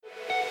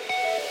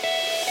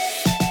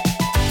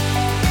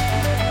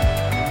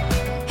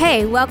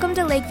Hey, welcome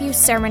to Lakeview's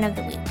Sermon of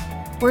the Week.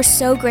 We're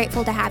so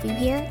grateful to have you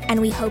here, and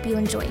we hope you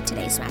enjoyed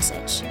today's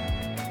message.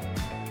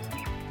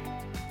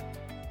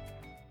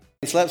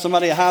 Slap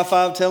somebody a high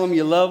five, tell them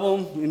you love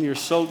them, and you're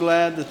so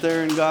glad that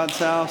they're in God's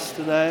house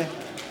today.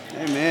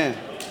 Amen.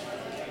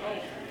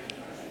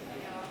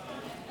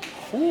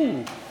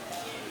 Ooh.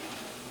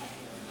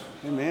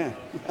 Amen.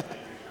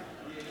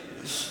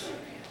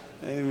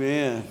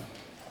 Amen.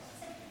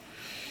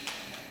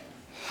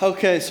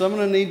 Okay, so I'm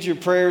going to need your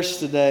prayers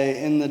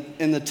today.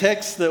 In the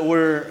text that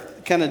we're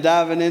kind of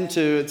diving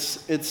into,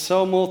 it's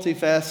so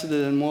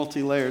multifaceted and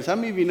multi-layers. How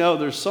many of you know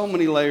there's so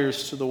many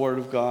layers to the Word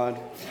of God?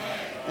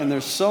 And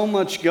there's so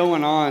much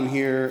going on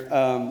here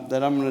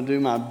that I'm going to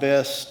do my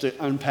best to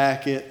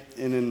unpack it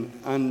in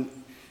an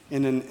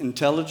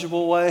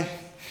intelligible way.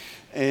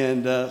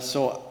 And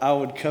so I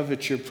would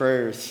covet your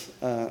prayers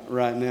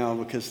right now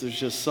because there's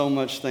just so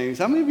much things.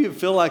 How many of you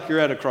feel like you're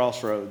at a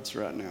crossroads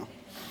right now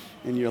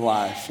in your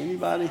life?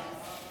 Anybody?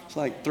 It's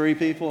like 3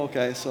 people.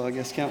 Okay, so I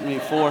guess count me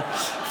 4.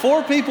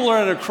 4 people are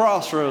at a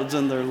crossroads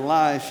in their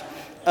life.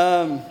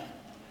 And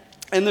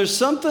there's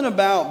something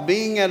about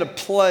being at a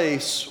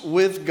place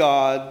with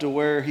God to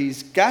where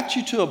He's got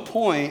you to a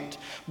point,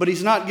 but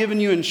He's not giving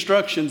you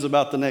instructions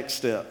about the next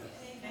step.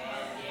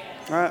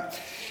 All right?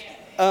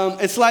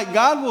 It's like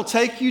God will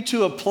take you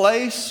to a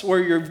place where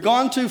you've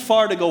gone too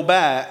far to go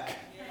back,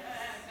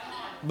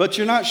 but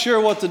you're not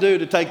sure what to do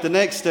to take the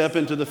next step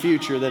into the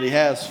future that He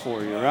has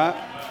for you, right?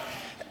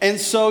 And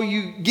so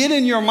you get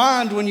in your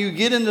mind when you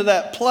get into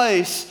that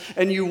place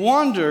and you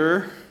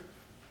wonder,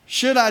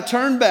 should I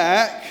turn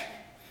back?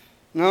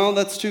 No,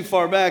 that's too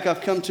far back.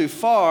 I've come too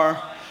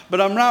far, but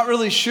I'm not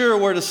really sure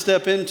where to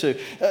step into.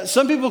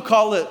 Some people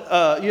call it,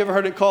 you ever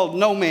heard it called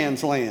no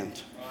man's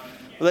land?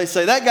 They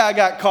say that guy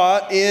got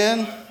caught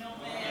in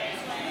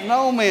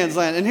no man's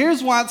land. And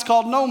here's why it's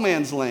called no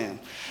man's land.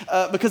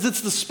 Because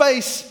it's the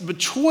space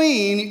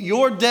between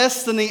your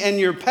destiny and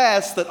your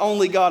past that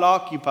only God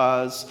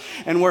occupies,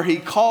 and where He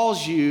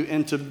calls you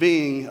into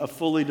being a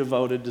fully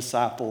devoted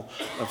disciple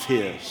of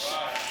His.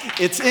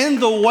 It's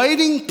in the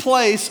waiting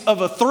place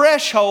of a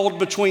threshold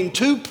between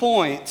 2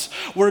 points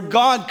where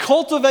God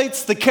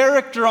cultivates the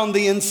character on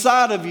the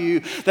inside of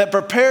you that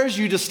prepares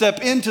you to step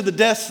into the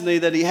destiny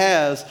that He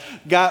has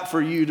got for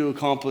you to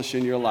accomplish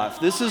in your life.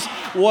 This is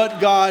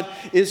what God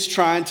is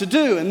trying to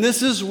do. And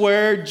this is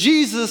where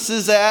Jesus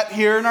is at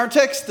here in our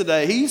text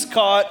today. He's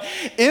caught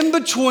in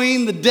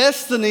between the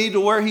destiny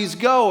to where He's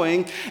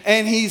going,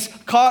 and He's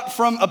caught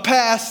from a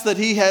past that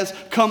He has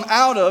come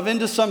out of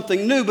into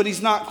something new, but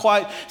He's not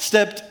quite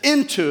stepped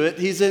into it.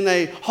 He's in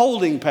a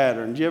holding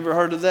pattern. You ever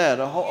heard of that?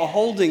 A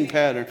holding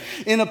pattern.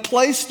 In a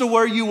place to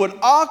where you would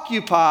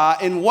occupy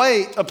and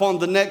wait upon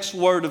the next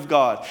word of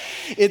God.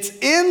 It's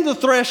in the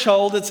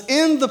threshold, it's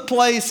in the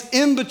place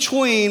in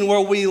between where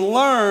we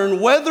learn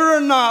whether or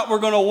not we're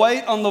going to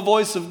wait on the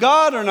voice of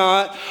God or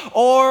not,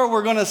 or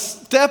we're going to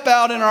step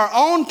out in our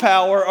own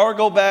power or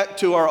go back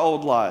to our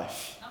old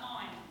life.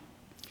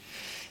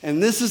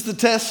 And this is the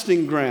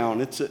testing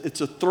ground.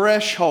 It's a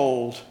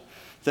threshold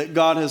that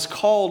God has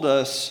called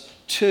us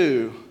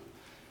to,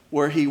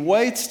 where He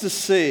waits to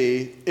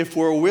see if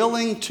we're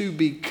willing to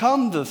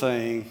become the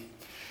thing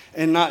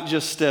and not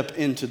just step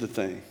into the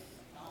thing.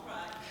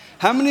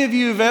 How many of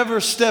you have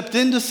ever stepped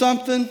into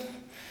something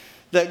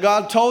that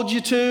God told you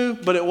to,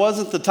 but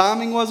the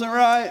timing wasn't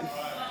right?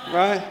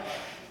 Right?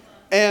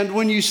 And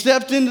when you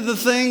stepped into the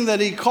thing that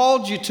He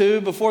called you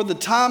to before the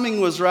timing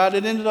was right,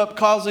 it ended up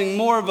causing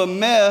more of a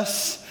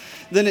mess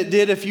than it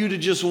did if you'd have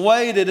just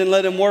waited and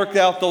let Him work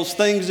out those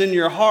things in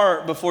your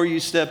heart before you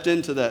stepped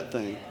into that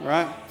thing,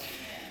 right?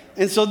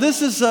 And so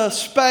this is a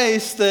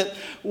space that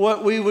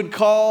what we would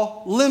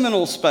call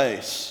liminal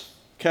space,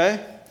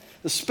 okay?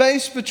 The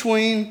space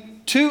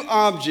between 2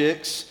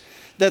 objects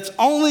that's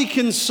only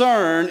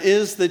concern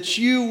is that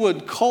you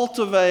would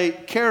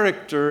cultivate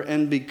character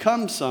and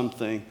become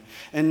something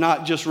and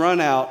not just run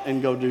out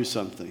and go do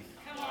something,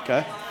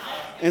 okay?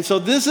 And so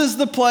this is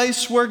the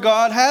place where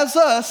God has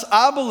us.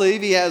 I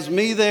believe He has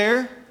me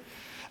there.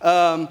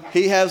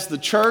 He has the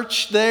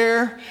church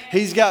there.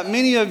 He's got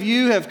many of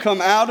you have come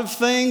out of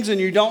things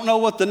and you don't know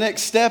what the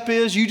next step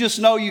is. You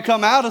just know you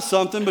come out of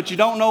something, but you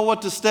don't know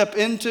what to step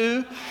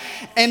into.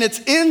 And it's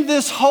in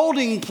this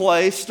holding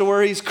place to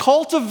where He's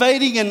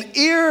cultivating an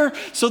ear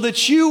so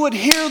that you would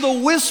hear the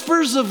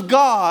whispers of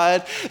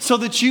God, so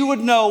that you would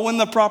know when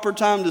the proper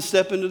time to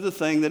step into the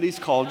thing that He's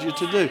called you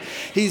to do.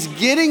 He's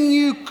getting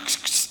you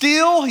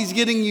still. He's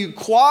getting you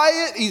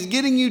quiet. He's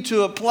getting you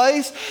to a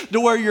place to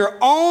where your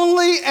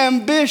only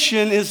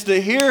ambition is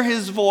to hear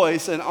His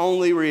voice and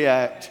only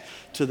react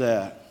to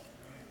that.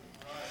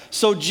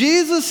 So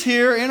Jesus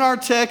here in our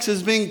text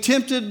is being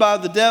tempted by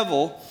the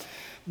devil,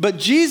 but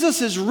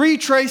Jesus is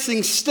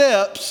retracing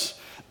steps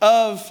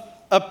of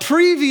a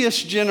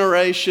previous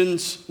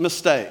generation's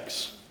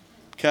mistakes.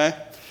 Okay?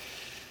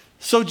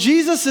 So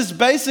Jesus is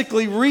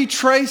basically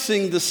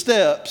retracing the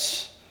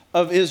steps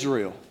of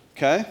Israel.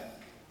 Okay?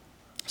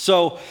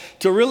 So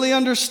to really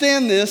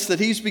understand this, that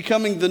He's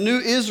becoming the new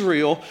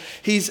Israel,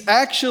 He's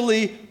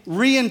actually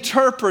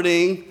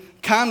reinterpreting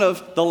kind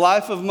of the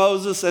life of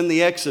Moses and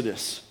the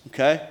Exodus,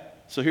 okay?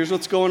 So here's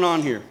what's going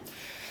on here.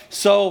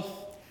 So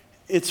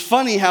it's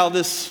funny how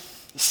this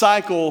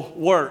cycle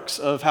works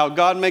of how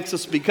God makes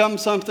us become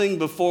something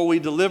before we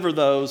deliver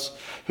those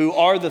who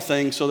are the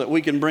thing so that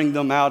we can bring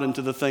them out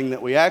into the thing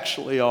that we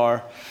actually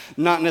are,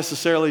 not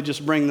necessarily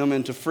just bring them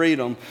into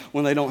freedom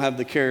when they don't have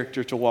the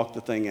character to walk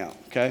the thing out,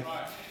 okay?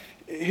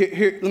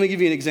 Here, let me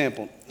give you an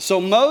example. So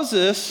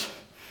Moses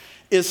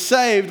is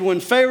saved when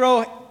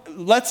Pharaoh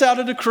lets out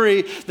a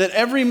decree that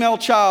every male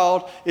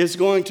child is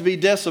going to be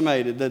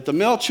decimated, that the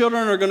male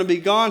children are going to be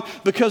gone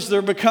because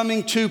they're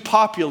becoming too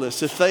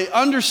populous. If they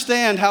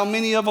understand how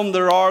many of them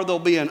there are, there'll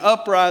be an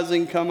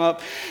uprising come up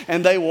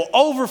and they will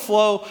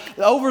overthrow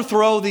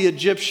the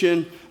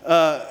Egyptian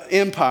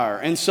empire.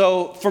 And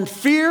so from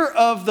fear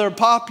of their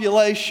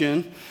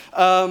population,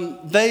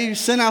 they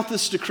sent out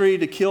this decree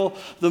to kill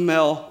the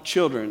male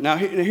children. Now,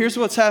 here's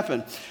what's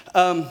happened.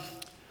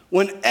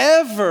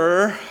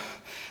 Whenever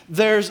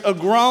there's a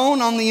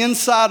groan on the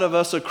inside of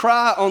us, a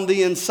cry on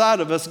the inside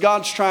of us,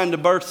 God's trying to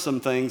birth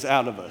some things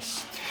out of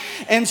us.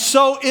 And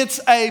so it's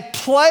a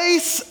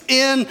place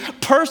in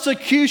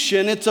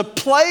persecution. It's a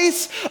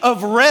place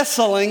of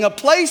wrestling, a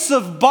place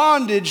of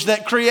bondage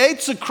that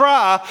creates a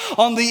cry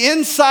on the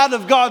inside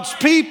of God's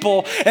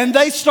people, and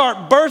they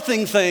start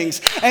birthing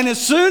things. And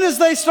as soon as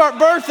they start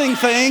birthing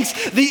things,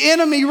 the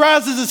enemy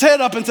rises his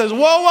head up and says, whoa,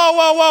 whoa,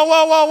 whoa, whoa,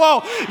 whoa, whoa,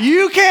 whoa.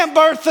 You can't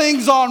birth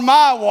things on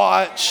my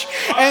watch.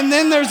 And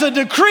then there's a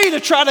decree to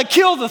try to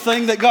kill the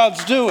thing that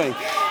God's doing.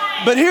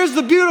 But here's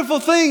the beautiful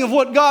thing of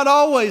what God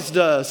always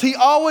does. He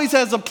always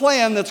has a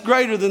plan that's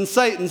greater than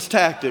Satan's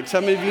tactics. How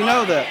many of you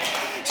know that?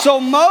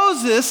 So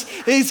Moses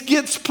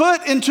gets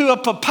put into a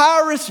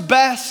papyrus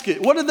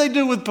basket. What did they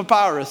do with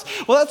papyrus?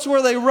 Well, that's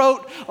where they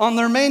wrote on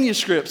their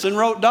manuscripts and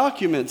wrote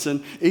documents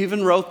and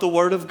even wrote the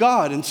Word of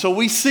God. And so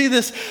we see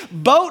this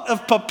boat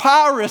of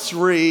papyrus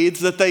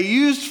reeds that they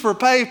used for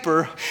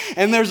paper,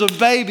 and there's a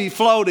baby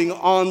floating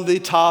on the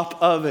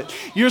top of it.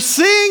 You're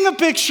seeing a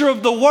picture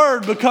of the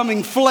Word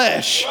becoming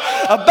flesh,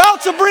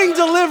 about to bring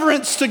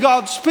deliverance to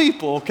God's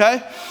people,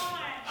 okay?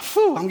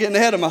 Whew, I'm getting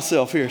ahead of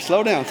myself here.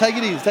 Slow down. Take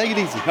it easy. Take it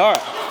easy. All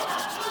right.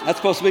 That's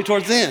supposed to be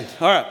towards the end.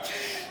 All right.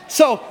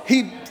 So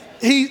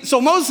so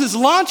Moses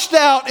launched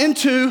out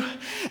into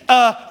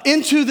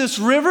this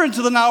river,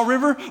 into the Nile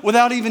River,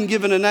 without even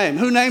giving a name.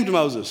 Who named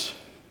Moses?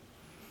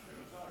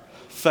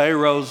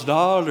 Pharaoh's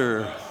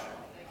daughter.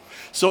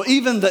 So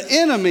even the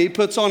enemy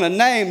puts on a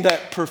name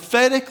that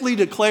prophetically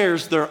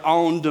declares their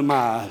own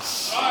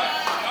demise.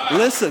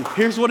 Listen,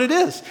 here's what it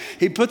is.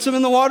 He puts him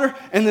in the water,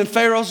 and then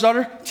Pharaoh's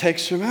daughter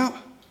takes him out.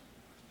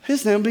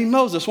 His name will be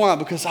Moses. Why?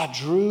 Because I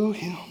drew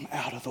him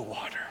out of the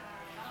water.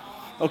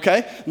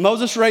 Okay,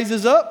 Moses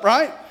raises up,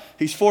 right?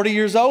 He's 40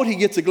 years old. He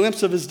gets a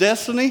glimpse of his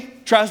destiny,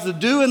 tries to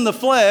do in the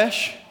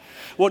flesh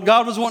what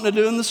God was wanting to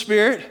do in the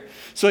spirit.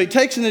 So he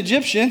takes an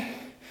Egyptian,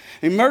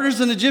 he murders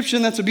an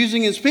Egyptian that's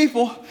abusing his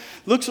people,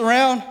 looks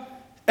around.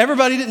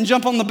 Everybody didn't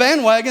jump on the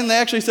bandwagon. They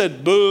actually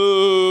said,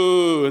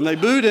 boo, and they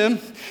booed him.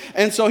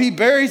 And so he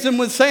buries him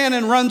with sand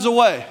and runs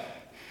away.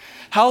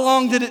 How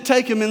long did it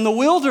take him in the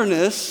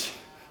wilderness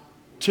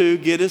to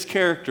get his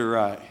character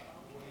right?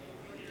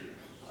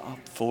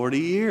 40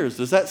 years.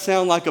 Does that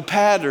sound like a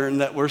pattern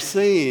that we're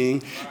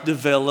seeing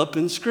develop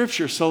in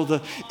Scripture? So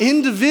the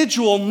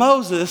individual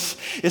Moses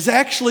is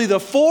actually the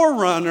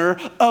forerunner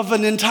of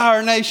an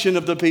entire nation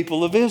of the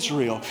people of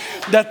Israel.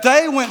 That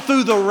they went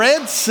through the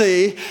Red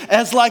Sea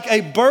as like a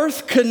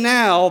birth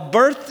canal,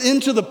 birthed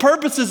into the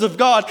purposes of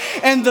God.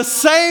 And the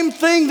same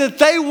thing that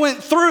they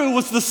went through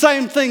was the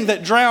same thing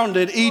that drowned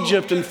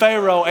Egypt and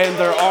Pharaoh and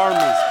their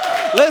armies.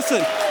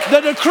 Listen, the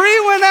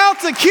decree went out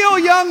to kill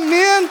young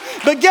men,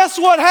 but guess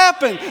what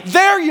happened?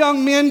 Their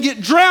young men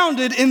get drowned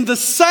in the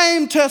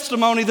same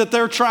testimony that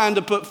they're trying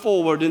to put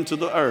forward into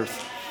the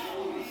earth.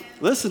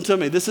 Listen to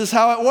me, this is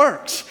how it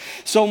works.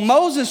 So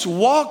Moses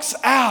walks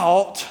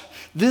out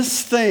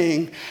this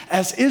thing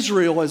as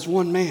Israel as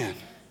one man.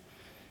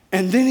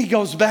 And then he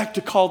goes back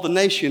to call the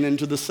nation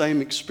into the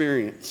same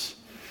experience,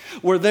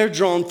 where they're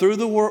drawn through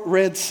the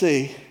Red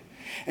Sea,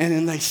 and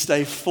then they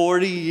stay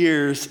 40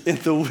 years in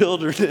the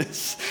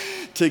wilderness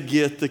to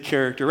get the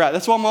character right.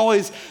 That's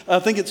why I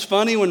think it's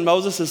funny when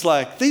Moses is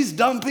like, these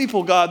dumb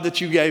people, God, that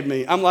you gave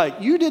me. I'm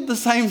like, you did the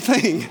same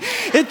thing.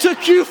 It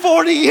took you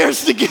 40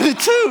 years to get it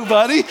too,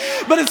 buddy.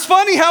 But it's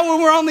funny how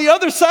when we're on the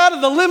other side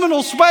of the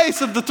liminal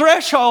space of the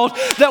threshold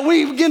that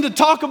we begin to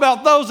talk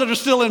about those that are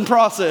still in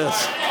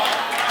process.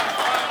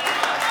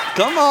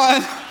 Come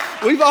on.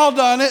 We've all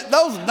done it.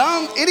 Those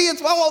dumb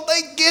idiots, why won't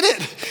they get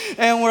it?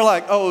 And we're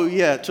like, oh,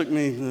 yeah, it took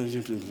me.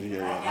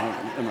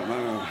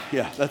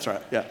 Yeah, that's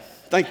right. Yeah.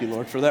 Thank you,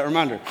 Lord, for that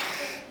reminder.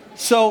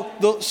 So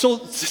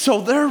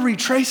they're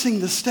retracing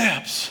the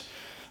steps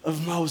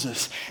of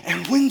Moses.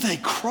 And when they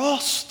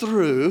cross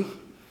through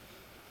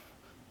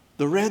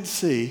the Red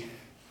Sea,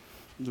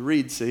 the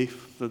Reed Sea,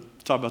 we'll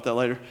talk about that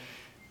later.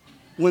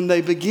 When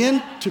they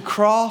begin to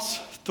cross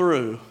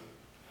through,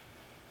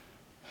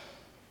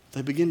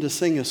 they begin to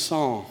sing a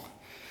song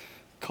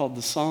called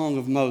the Song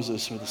of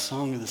Moses or the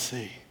Song of the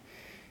Sea.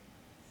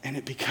 and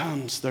it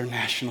becomes their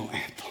national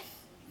anthem.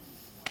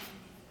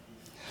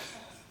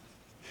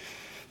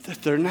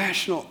 That their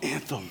national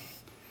anthem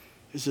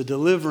is a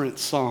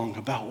deliverance song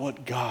about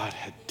what God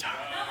had done.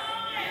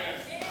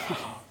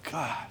 Oh,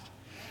 God.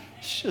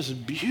 It's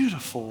just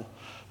beautiful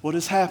what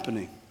is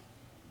happening.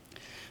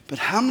 But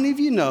how many of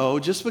you know,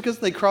 just because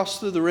they crossed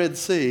through the Red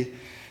Sea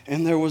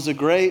and there was a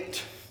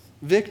great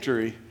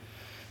victory,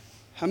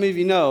 how many of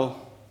you know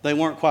they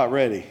weren't quite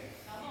ready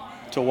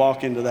to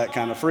walk into that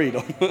kind of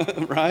freedom,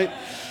 right?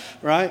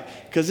 Right?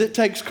 Because it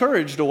takes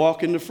courage to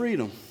walk into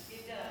freedom.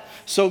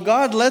 So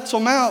God lets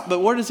them out, but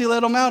where does he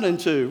let them out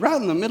into? Right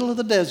in the middle of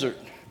the desert.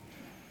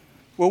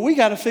 Well, we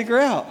got to figure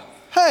out,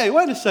 hey,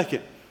 wait a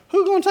second,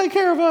 who's going to take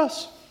care of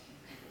us?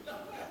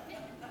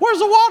 Where's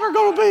the water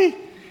going to be?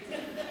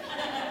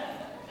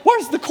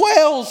 Where's the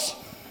quails?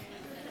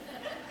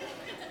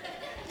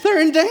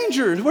 They're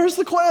endangered. Where's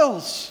the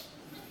quails?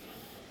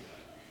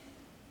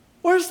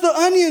 Where's the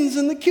onions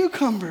and the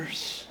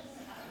cucumbers?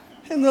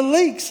 And the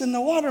leeks and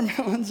the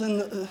watermelons and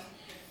the...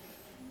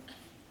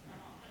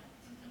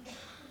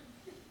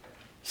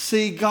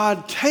 See,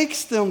 God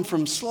takes them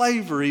from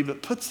slavery,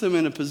 but puts them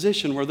in a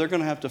position where they're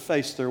going to have to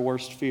face their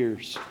worst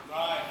fears.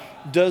 Right.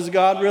 Does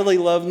God really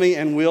love me,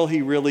 and will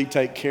he really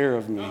take care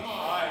of me?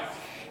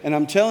 And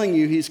I'm telling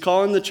you, he's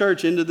calling the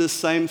church into this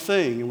same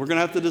thing. And we're going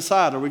to have to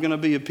decide, are we going to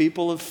be a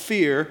people of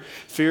fear?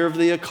 Fear of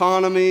the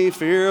economy,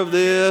 fear of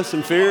this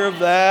and fear of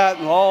that,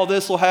 and all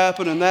this will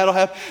happen and that'll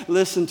happen.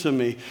 Listen to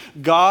me.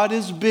 God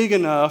is big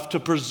enough to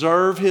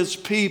preserve his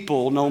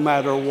people no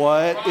matter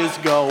what is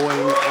going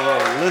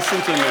on. Listen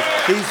to me.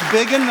 He's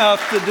big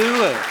enough to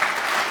do it.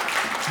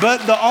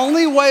 But the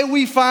only way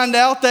we find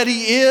out that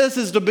he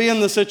is to be in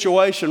the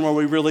situation where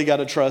we really got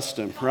to trust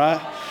him, right?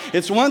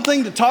 It's one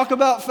thing to talk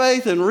about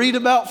faith and read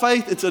about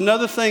faith. It's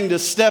another thing to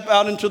step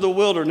out into the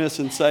wilderness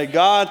and say,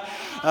 God,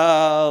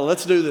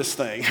 let's do this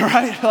thing,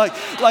 right?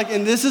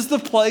 And this is the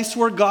place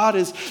where God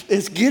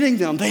is getting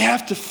them. They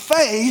have to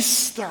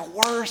face their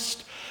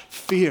worst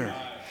fear.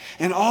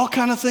 And all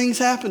kind of things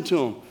happen to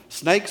them.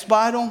 Snakes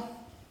bite them.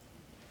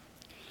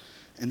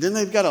 And then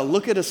they've got to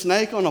look at a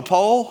snake on a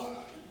pole.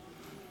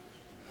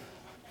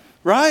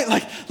 Right?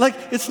 Like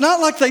it's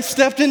not like they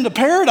stepped into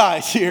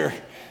paradise here.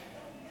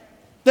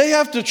 They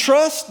have to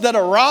trust that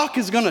a rock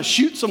is going to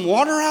shoot some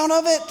water out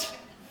of it.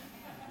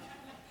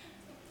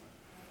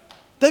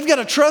 They've got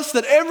to trust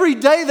that every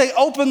day they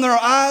open their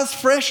eyes,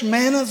 fresh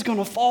manna is going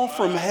to fall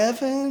from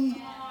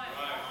heaven.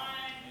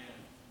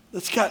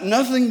 That's got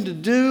nothing to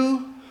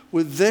do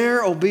with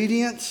their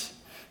obedience,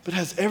 but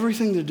has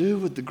everything to do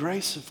with the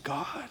grace of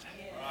God.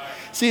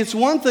 See, it's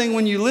one thing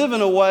when you live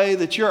in a way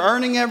that you're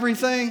earning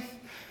everything.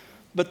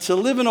 But to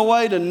live in a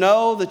way to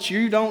know that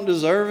you don't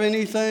deserve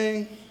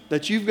anything,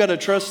 that you've got to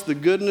trust the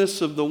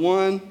goodness of the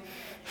one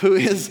who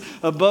is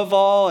above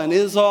all and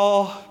is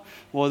all,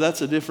 well,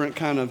 that's a different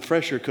kind of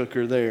pressure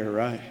cooker there,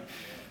 right?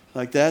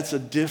 Like that's a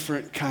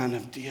different kind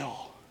of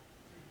deal.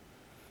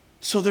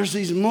 So there's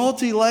these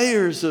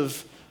multi-layers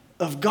of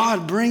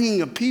God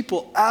bringing a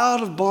people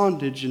out of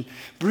bondage and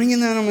bringing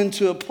them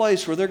into a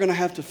place where they're going to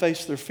have to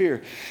face their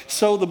fear.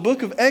 So the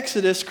book of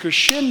Exodus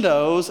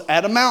crescendos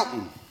at a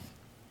mountain.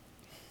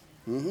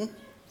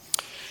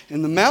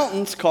 And the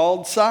mountain's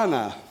called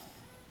Sinai.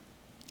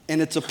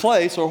 And it's a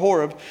place, or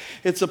Horeb,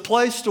 it's a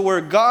place to where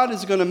God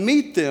is going to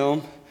meet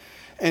them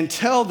and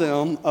tell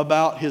them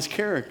about his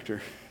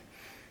character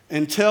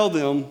and tell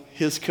them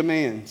his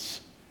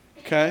commands.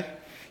 Okay?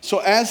 So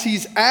as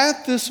he's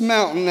at this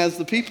mountain, as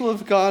the people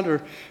of God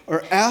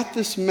are at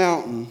this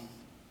mountain,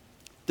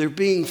 they're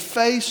being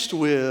faced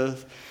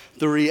with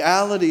the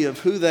reality of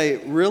who they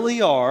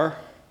really are,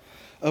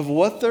 of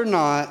what they're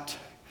not,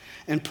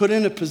 and put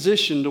in a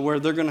position to where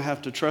they're going to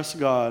have to trust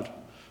God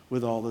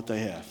with all that they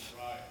have.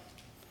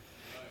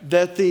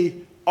 That the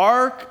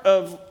arc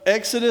of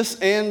Exodus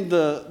and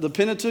the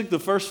Pentateuch, the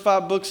first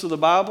 5 books of the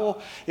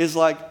Bible, it's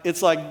like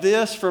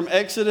this from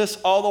Exodus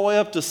all the way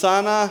up to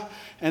Sinai,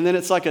 and then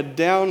it's like a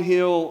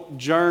downhill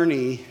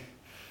journey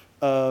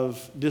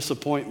of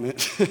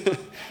disappointment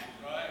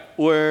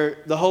where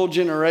the whole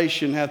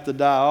generation have to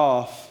die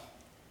off.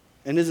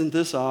 And isn't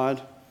this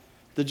odd?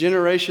 The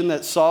generation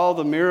that saw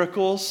the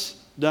miracles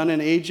done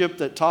in Egypt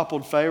that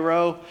toppled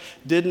Pharaoh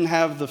didn't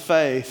have the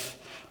faith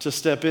to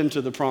step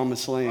into the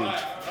promised land.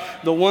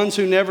 The ones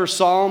who never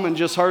saw them and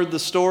just heard the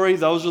story,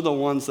 those are the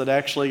ones that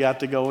actually got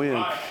to go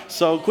in.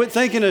 So quit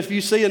thinking if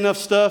you see enough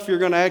stuff, you're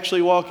going to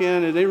actually walk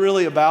in. It ain't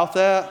really about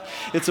that.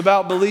 It's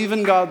about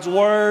believing God's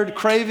word,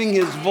 craving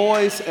his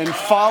voice, and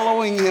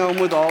following him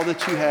with all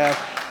that you have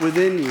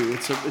within you.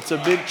 It's a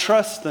big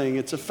trust thing.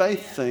 It's a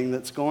faith thing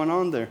that's going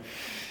on there.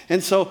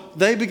 And so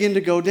they begin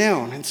to go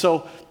down. And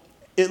so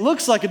it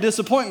looks like a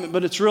disappointment,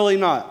 but it's really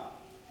not.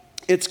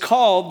 It's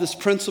called this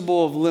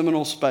principle of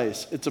liminal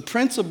space. It's a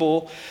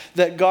principle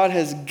that God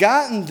has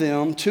gotten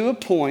them to a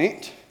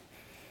point,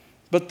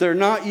 but they're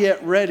not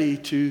yet ready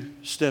to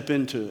step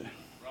into it.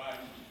 Right.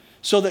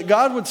 So that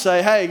God would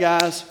say, hey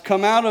guys,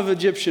 come out of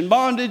Egyptian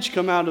bondage,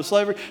 come out of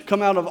slavery,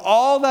 come out of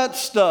all that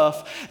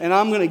stuff, and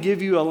I'm going to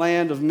give you a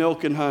land of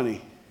milk and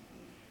honey.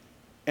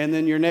 and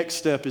then your next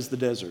step is the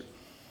desert.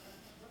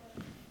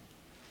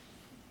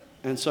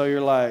 And so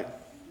you're like,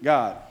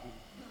 God,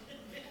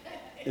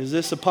 is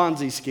this a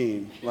Ponzi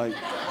scheme? Like,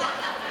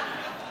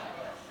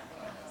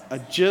 I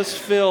just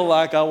feel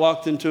like I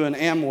walked into an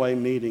Amway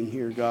meeting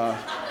here, God.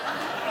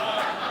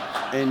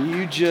 And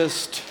you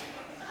just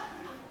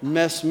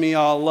messed me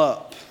all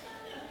up.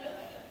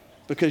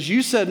 Because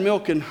you said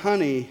milk and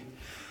honey,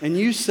 and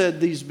you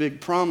said these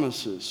big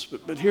promises.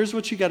 But here's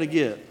what you got to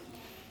get.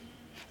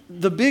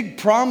 The big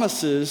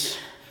promises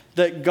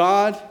that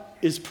God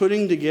is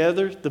putting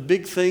together, the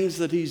big things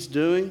that he's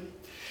doing,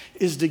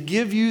 is to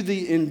give you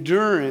the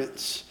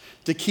endurance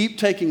to keep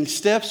taking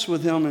steps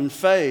with him in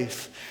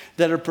faith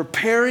that are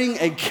preparing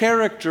a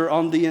character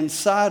on the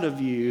inside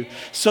of you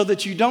so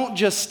that you don't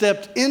just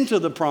step into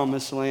the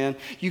promised land,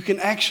 you can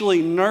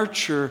actually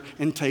nurture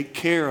and take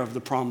care of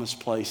the promised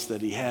place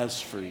that he has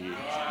for you,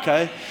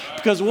 okay?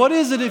 Because what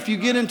is it if you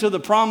get into the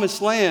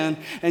promised land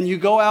and you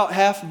go out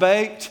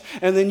half-baked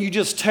and then you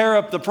just tear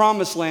up the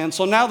promised land?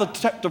 So now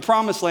the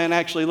promised land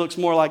actually looks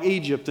more like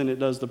Egypt than it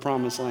does the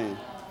promised land.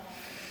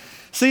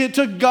 See, it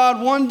took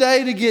God one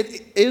day to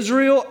get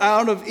Israel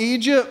out of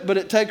Egypt, but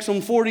it takes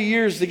him 40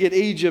 years to get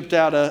Egypt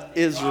out of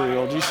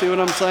Israel. Do you see what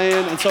I'm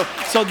saying? And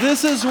so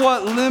this is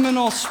what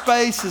liminal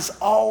space is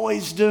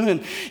always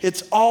doing.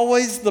 It's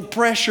always the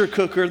pressure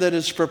cooker that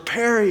is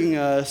preparing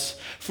us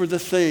for the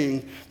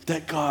thing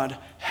that God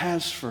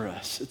has for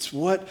us. It's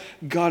what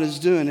God is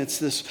doing. It's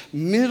this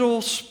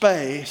middle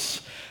space,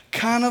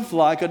 kind of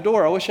like a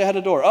door. I wish I had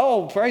a door.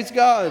 Oh, praise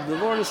God. The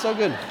Lord is so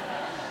good.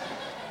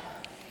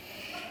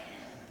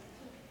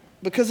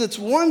 Because it's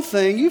one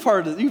thing, you've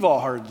all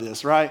heard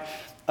this, right?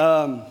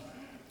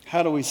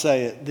 How do we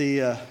say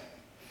it?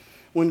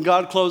 When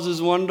God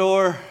closes one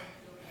door,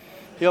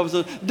 he opens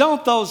it.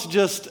 Don't those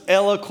just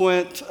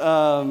eloquent,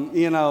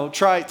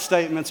 trite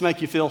statements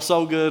make you feel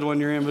so good when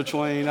you're in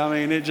between? I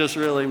mean, it just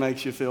really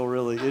makes you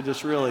feel it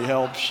just really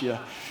helps you,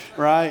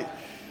 right?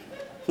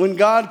 When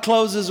God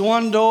closes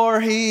one door,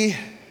 he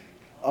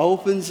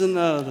opens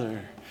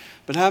another.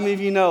 But how many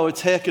of you know it's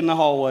heck in the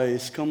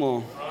hallways? Come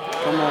on,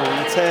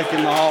 it's heck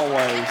in the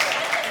hallways.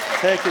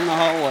 Heck in the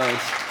hallways.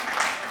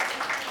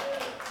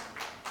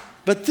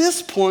 But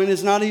this point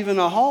is not even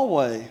a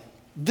hallway.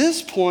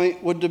 This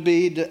point would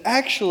be to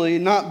actually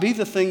not be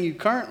the thing you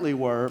currently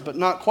were, but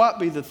not quite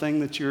be the thing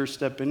that you're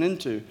stepping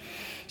into.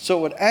 So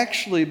it would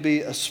actually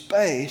be a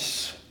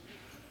space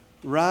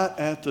right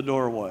at the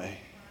doorway.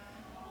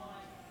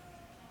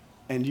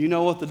 And you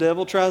know what the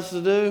devil tries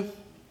to do?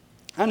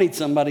 I need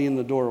somebody in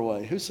the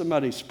doorway. Who's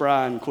somebody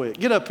spry and quick?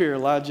 Get up here,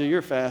 Elijah.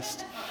 You're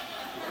fast.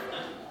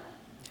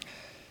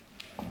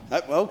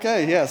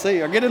 Okay, yeah, see,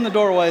 get in the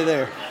doorway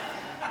there.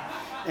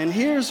 And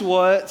here's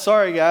what,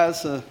 sorry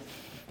guys,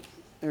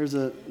 there's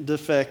a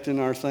defect in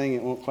our thing.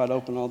 It won't quite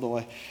open all the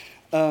way.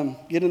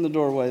 Get in the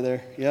doorway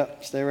there.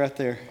 Yep, stay right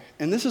there.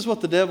 And this is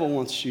what the devil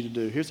wants you to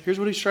do. Here's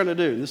what he's trying to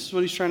do. And this is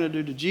what he's trying to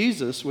do to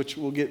Jesus, which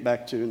we'll get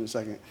back to in a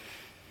second.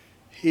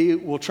 He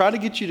will try to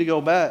get you to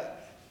go back.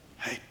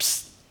 Hey,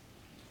 psst.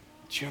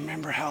 Do you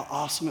remember how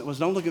awesome it was?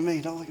 Don't look at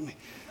me. Don't look at me.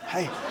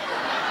 Hey,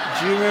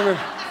 do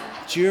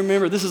you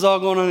remember? This is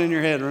all going on in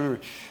your head. Remember.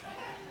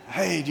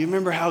 Hey, do you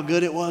remember how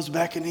good it was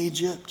back in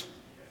Egypt?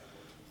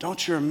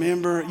 Don't you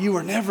remember? You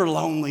were never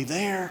lonely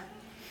there.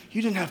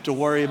 You didn't have to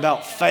worry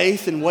about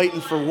faith and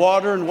waiting for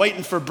water and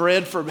waiting for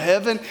bread from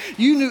heaven.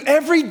 You knew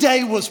every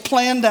day was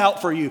planned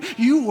out for you.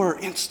 You were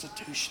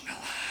institutionalized.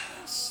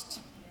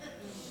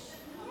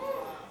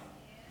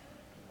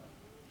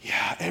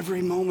 Yeah,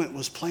 every moment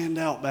was planned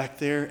out back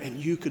there, and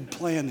you could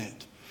plan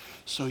it.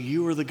 So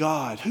you were the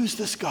God. Who's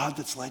this God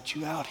that's let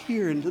you out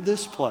here into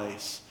this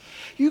place?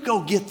 You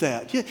go get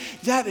that. Yeah,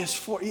 that is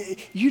for,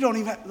 you don't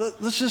even,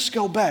 let's just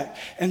go back.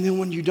 And then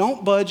when you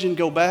don't budge and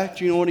go back,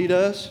 do you know what he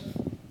does?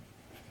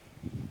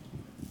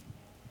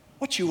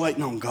 What you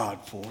waiting on God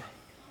for?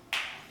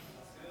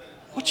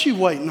 What you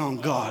waiting on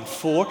God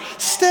for?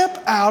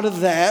 Step out of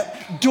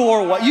that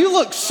doorway. You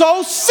look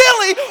so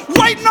silly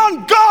waiting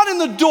on God in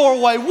the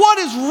doorway. What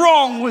is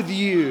wrong with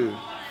you?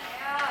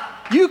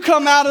 You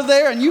come out of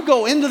there and you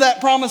go into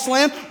that promised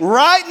land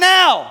right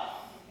now.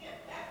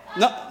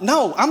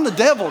 No, I'm the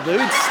devil,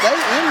 dude. Stay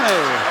in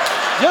there.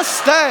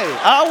 Just stay.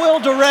 I will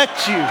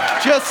direct you.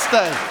 Just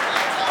stay.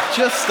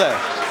 Just stay.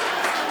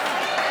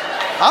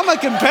 I'm a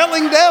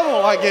compelling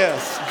devil, I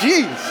guess.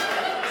 Jeez.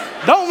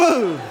 Don't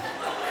move.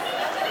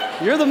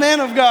 You're the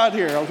man of God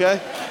here, okay?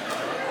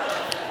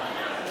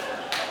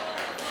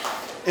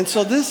 And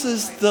so this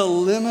is the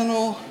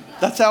liminal,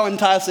 that's how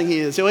enticing he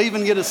is. He'll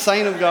even get a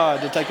saint of God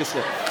to take a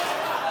step.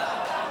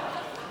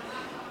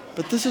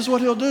 But this is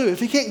what he'll do.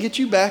 If he can't get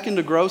you back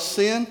into gross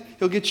sin,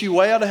 he'll get you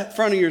way out in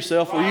front of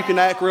yourself where you can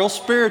act real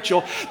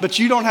spiritual, but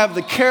you don't have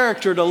the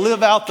character to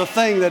live out the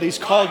thing that he's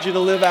called you to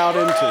live out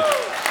into.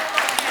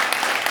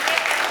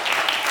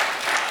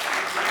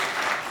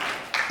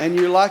 And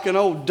you're like an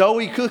old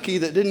doughy cookie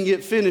that didn't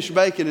get finished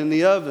baking in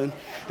the oven,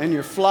 and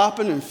you're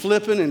flopping and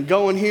flipping and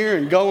going here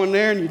and going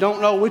there, and you don't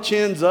know which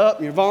end's up,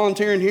 and you're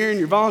volunteering here and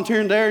you're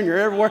volunteering there and you're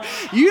everywhere.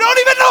 You don't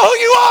even know who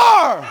you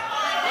are.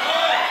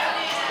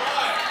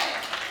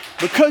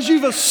 Because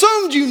you've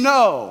assumed you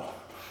know.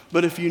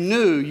 But if you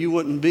knew, you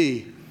wouldn't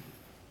be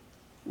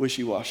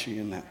wishy-washy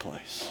in that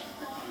place.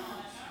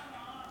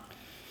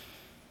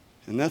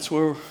 And that's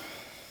where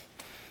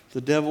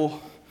the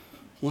devil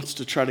wants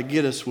to try to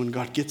get us when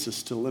God gets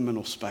us to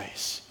liminal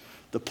space.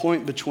 The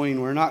point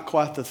between we're not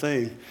quite the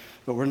thing,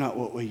 but we're not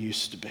what we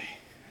used to be.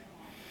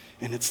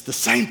 And it's the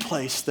same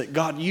place that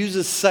God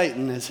uses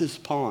Satan as his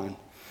pawn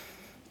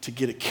to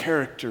get a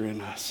character in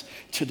us,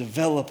 to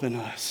develop in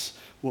us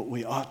what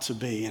we ought to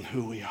be and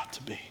who we ought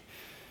to be,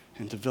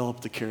 and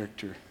develop the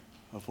character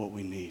of what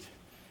we need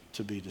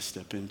to be to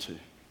step into.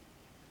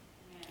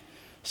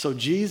 So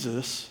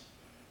Jesus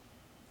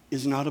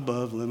is not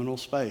above liminal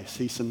space.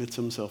 He submits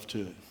himself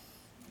to it.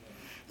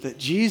 That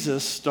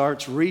Jesus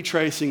starts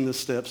retracing the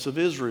steps of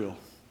Israel,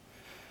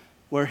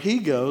 where he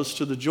goes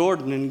to the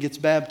Jordan and gets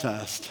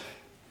baptized.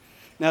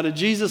 Now, did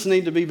Jesus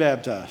need to be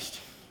baptized?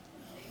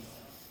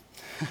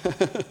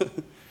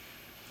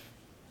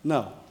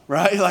 No,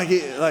 right?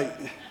 Like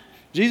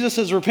Jesus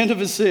says, repent of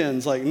his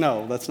sins. Like,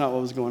 no, that's not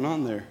what was going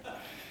on there.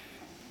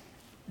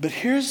 But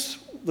here's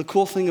the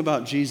cool thing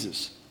about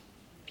Jesus,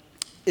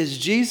 is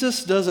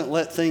Jesus doesn't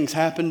let things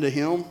happen to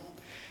him.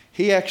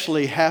 He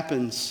actually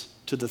happens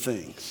to the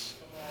things.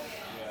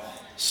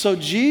 So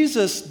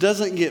Jesus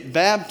doesn't get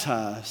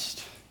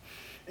baptized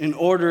in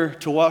order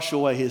to wash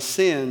away his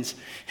sins.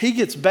 He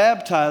gets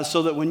baptized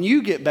so that when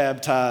you get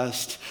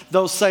baptized,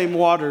 those same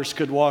waters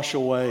could wash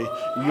away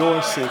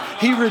your sin.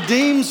 He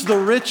redeems the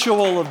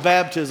ritual of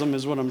baptism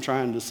is what I'm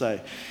trying to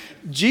say.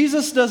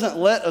 Jesus doesn't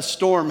let a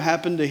storm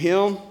happen to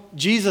him.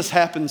 Jesus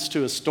happens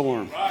to a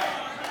storm.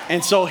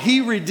 And so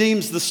he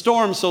redeems the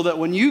storm so that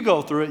when you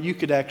go through it, you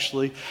could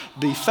actually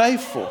be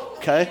faithful,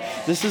 okay?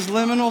 This is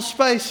liminal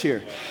space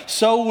here.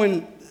 So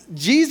when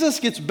Jesus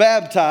gets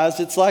baptized,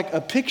 it's like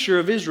a picture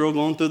of Israel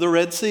going through the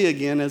Red Sea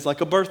again as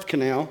like a birth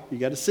canal. You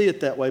got to see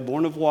it that way,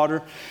 born of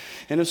water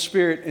and of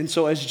spirit. And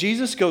so as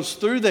Jesus goes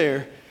through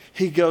there,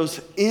 he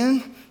goes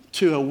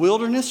into a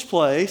wilderness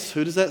place.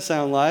 Who does that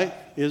sound like?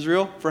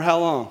 Israel. For how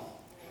long?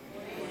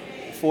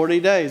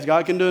 40 days.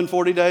 God can do in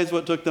 40 days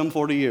what took them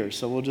 40 years.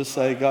 So we'll just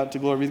say God to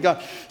glory be to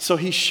God. So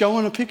he's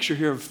showing a picture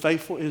here of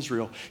faithful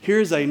Israel.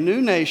 Here's a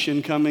new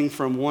nation coming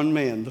from one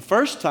man. The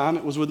first time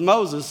it was with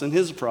Moses and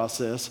his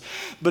process.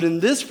 But in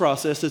this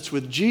process, it's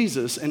with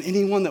Jesus and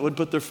anyone that would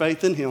put their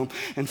faith in him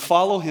and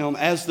follow him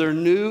as their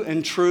new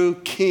and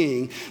true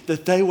king,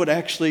 that they would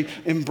actually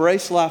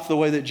embrace life the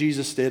way that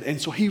Jesus did.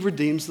 And so he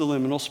redeems the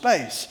liminal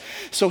space.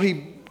 So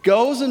he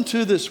goes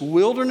into this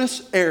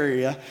wilderness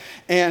area,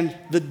 and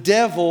the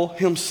devil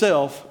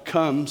himself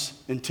comes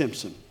and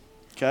tempts him,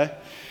 okay?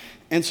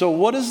 And so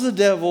what does the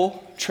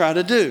devil try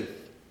to do?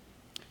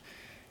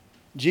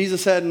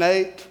 Jesus hadn't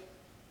ate.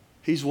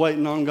 He's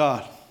waiting on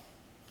God.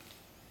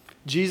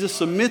 Jesus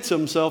submits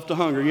himself to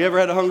hunger. You ever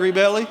had a hungry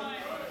belly?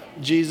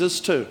 Jesus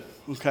too,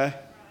 okay?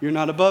 You're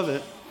not above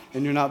it,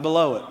 and you're not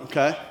below it,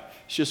 okay?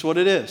 It's just what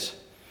it is.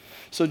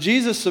 So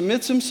Jesus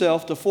submits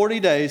himself to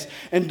 40 days.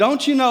 And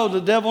don't you know the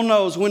devil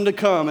knows when to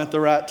come at the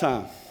right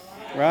time,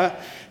 right?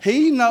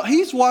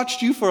 He's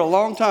watched you for a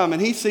long time,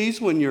 and he sees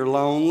when you're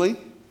lonely.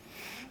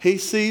 He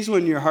sees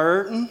when you're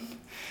hurting.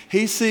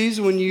 He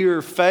sees when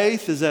your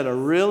faith is at a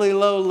really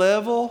low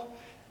level,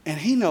 and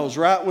he knows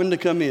right when to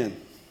come in.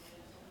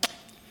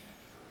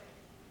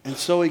 And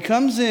so he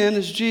comes in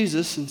as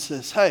Jesus and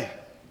says, hey,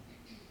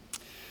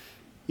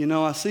 you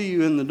know, I see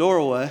you in the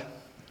doorway.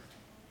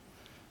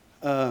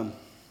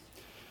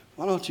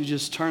 Why don't you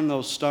just turn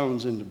those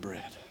stones into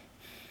bread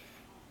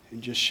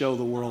and just show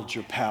the world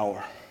your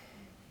power?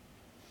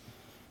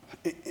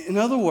 In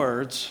other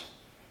words,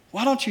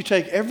 why don't you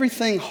take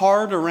everything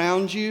hard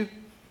around you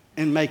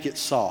and make it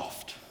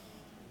soft?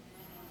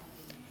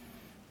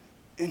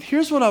 And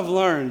here's what I've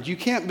learned. You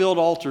can't build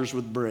altars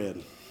with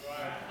bread.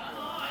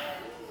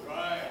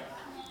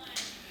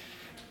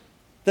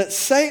 That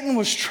Satan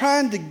was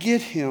trying to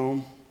get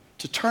him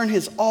to turn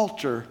his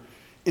altar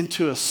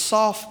into a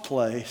soft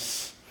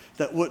place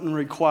that wouldn't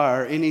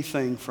require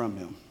anything from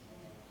him.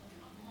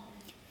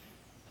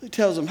 He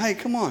tells him, hey,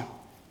 come on.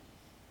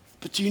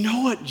 But do you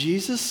know what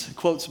Jesus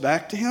quotes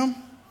back to him?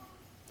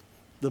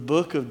 The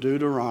book of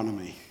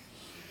Deuteronomy.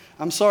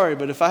 I'm sorry,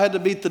 but if I had to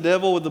beat the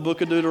devil with the book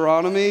of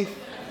Deuteronomy,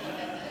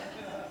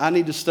 I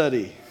need to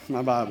study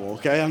my Bible,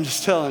 okay? I'm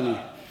just telling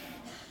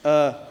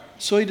you.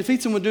 So he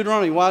defeats him with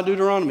Deuteronomy. Why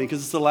Deuteronomy?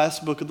 Because it's the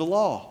last book of the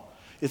law.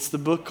 It's the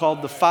book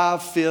called the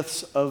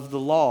 5/5 of the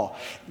law.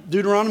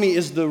 Deuteronomy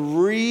is the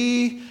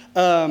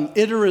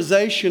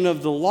iteration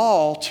of the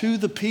law to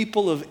the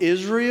people of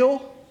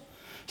Israel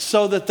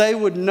so that they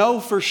would know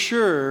for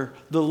sure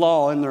the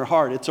law in their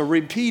heart. It's a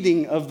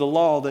repeating of the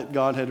law that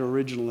God had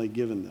originally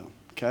given them,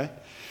 okay?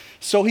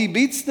 So he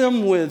beats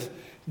them with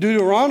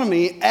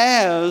Deuteronomy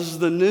as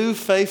the new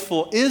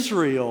faithful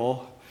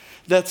Israel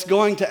that's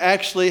going to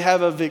actually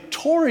have a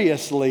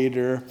victorious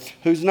leader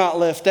who's not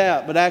left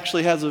out, but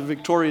actually has a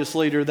victorious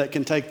leader that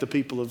can take the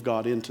people of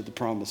God into the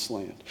promised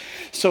land.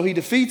 So he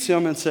defeats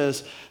him and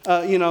says,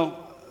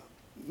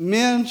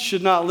 men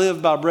should not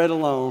live by bread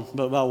alone,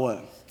 but by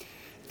what?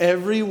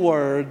 every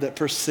word that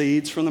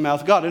proceeds from the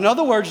mouth of God. In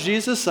other words,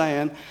 Jesus is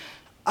saying,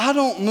 I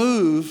don't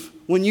move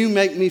when you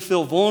make me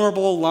feel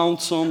vulnerable,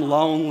 lonesome,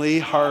 lonely,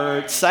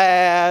 hurt,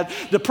 sad,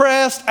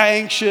 depressed,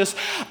 anxious.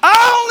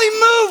 I only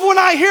move when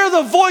I hear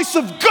the voice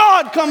of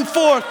God come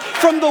forth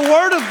from the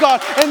Word of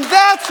God. And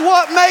that's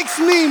what makes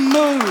me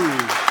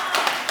move.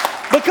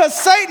 Because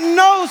Satan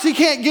knows he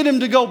can't get him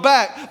to go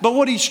back. But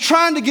what he's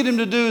trying to get him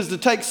to do is to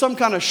take some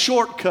kind of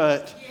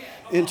shortcut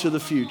into the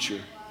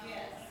future.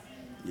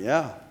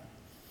 Yeah.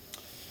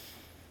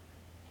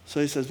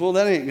 So he says, well,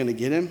 that ain't going to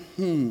get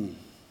him.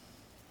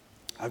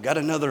 I've got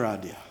another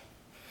idea.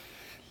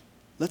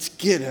 Let's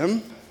get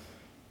him,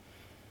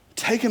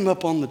 take him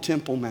up on the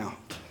Temple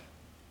Mount,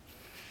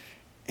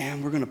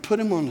 and we're going to put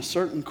him on a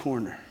certain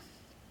corner.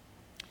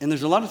 And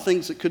there's a lot of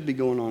things that could be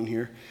going on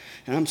here,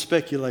 and I'm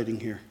speculating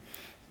here,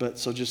 but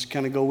so just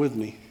kind of go with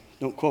me.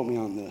 Don't quote me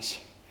on this.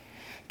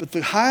 But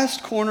the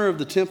highest corner of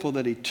the temple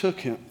that he took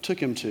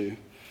him to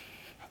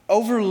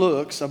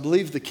overlooks, I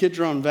believe, the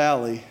Kidron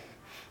Valley,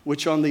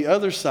 which on the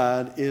other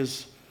side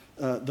is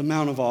the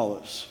Mount of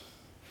Olives.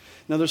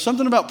 Now, there's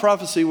something about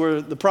prophecy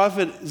where the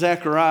prophet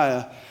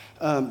Zechariah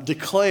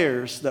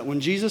declares that when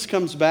Jesus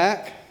comes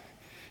back,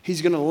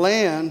 he's going to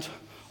land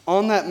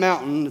on that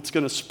mountain. It's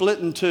going to split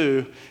in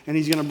two, and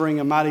he's going to bring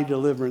a mighty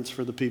deliverance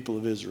for the people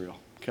of Israel.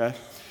 Okay?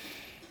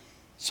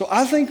 So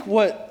I think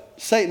what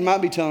Satan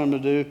might be telling him to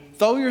do,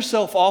 throw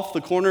yourself off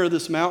the corner of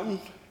this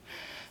mountain.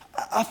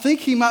 I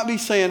think he might be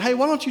saying, hey,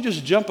 why don't you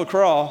just jump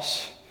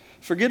across,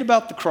 forget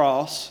about the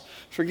cross,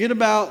 forget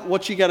about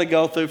what you got to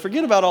go through.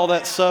 Forget about all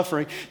that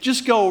suffering.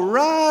 Just go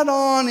right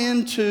on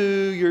into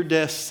your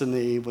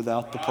destiny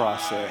without the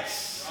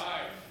process.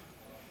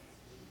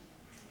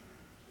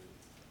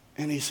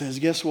 And he says,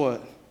 guess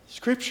what?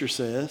 Scripture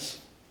says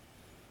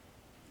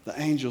the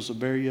angels will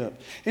bear you up.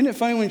 Isn't it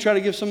funny when you try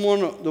to give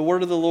someone the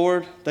word of the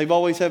Lord, they've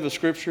always have a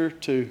scripture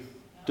to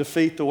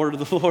defeat the word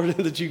of the Lord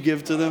that you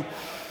give to them?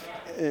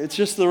 It's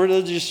just the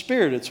religious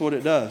spirit. It's what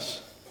it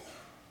does.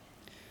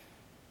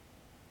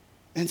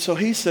 And so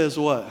he says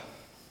what?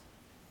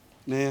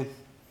 Man,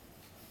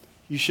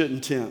 you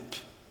shouldn't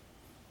tempt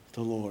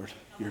the Lord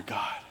your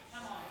God.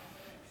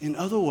 In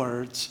other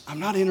words, I'm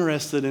not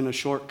interested in a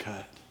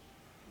shortcut.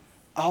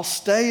 I'll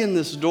stay in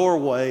this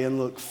doorway and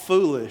look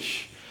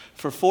foolish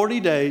for 40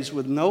 days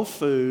with no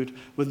food,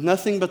 with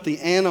nothing but the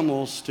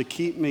animals to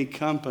keep me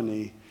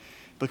company,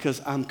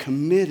 because I'm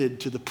committed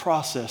to the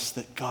process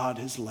that God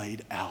has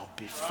laid out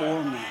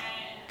before me.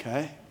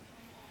 Okay?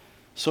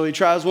 So he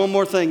tries one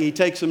more thing. He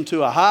takes him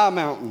to a high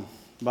mountain,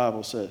 the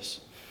Bible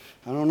says.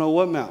 I don't know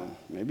what mountain.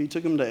 Maybe he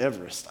took him to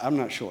Everest. I'm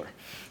not sure.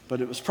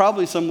 But it was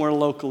probably somewhere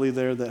locally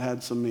there that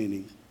had some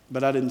meaning.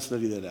 But I didn't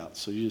study that out,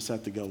 so you just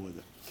have to go with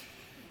it.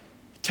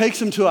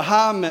 Takes him to a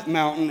high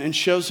mountain and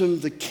shows him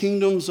the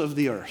kingdoms of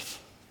the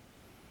earth.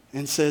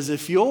 And says,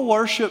 if you'll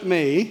worship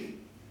me,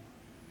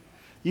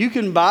 you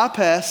can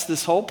bypass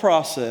this whole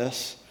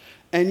process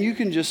and you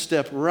can just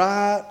step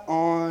right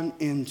on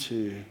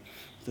into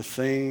the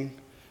thing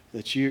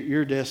that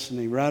your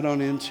destiny, right on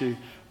into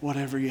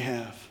whatever you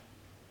have.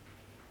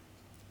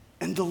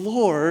 And the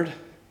Lord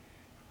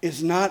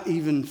is not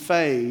even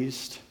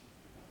fazed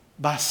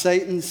by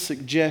Satan's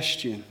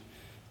suggestion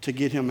to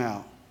get him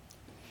out.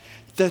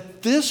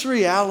 That this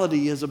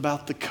reality is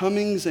about the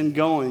comings and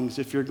goings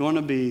if you're going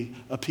to be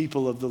a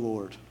people of the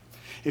Lord.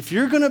 If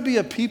you're going to be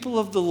a people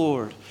of the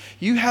Lord,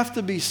 you have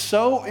to be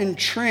so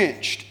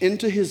entrenched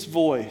into his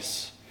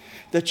voice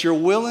that you're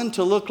willing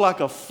to look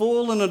like a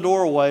fool in a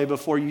doorway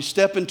before you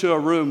step into a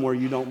room where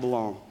you don't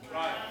belong.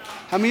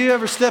 How many of you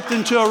ever stepped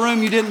into a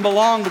room you didn't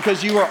belong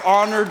because you were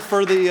honored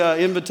for the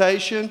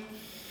invitation?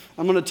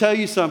 I'm going to tell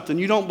you something.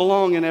 You don't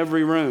belong in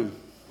every room.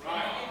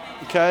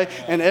 Okay?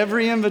 And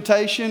every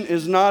invitation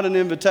is not an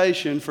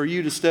invitation for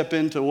you to step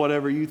into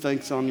whatever you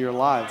think's on your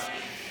life.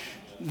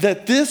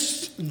 That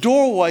this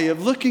doorway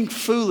of looking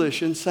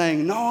foolish and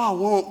saying, no, I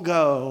won't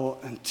go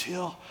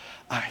until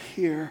I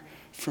hear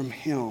from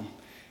him,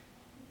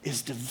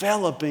 is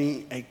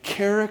developing a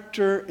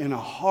character and a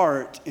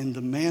heart in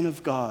the man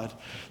of God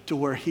to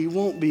where he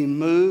won't be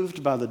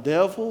moved by the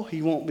devil.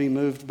 He won't be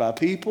moved by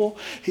people.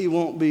 He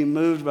won't be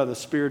moved by the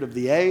spirit of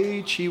the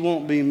age. He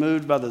won't be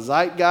moved by the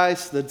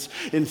zeitgeist that's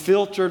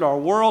infiltrated our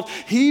world.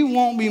 He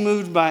won't be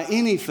moved by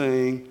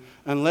anything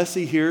unless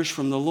he hears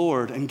from the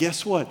Lord. And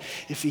guess what?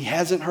 If he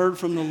hasn't heard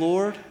from the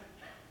Lord,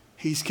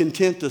 he's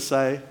content to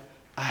say,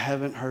 I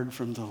haven't heard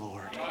from the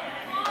Lord.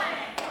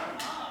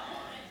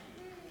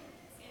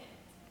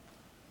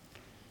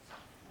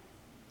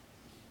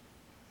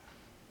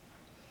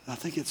 I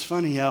think it's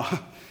funny how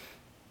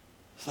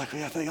it's like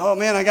I think, oh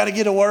man, I got to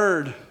get a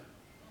word.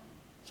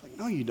 It's like,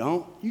 no, you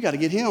don't. You got to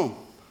get him.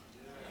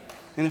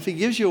 And if he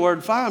gives you a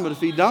word, fine. But if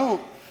he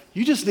don't,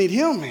 you just need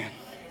him, man.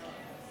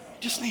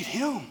 You just need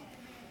him.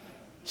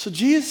 So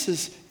Jesus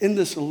is in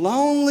this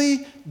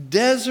lonely,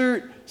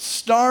 desert,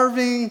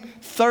 starving,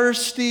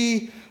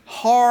 thirsty,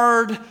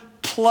 hard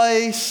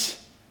place.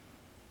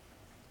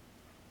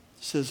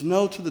 Says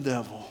no to the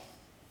devil.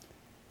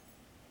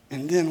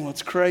 And then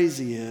what's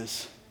crazy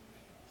is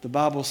the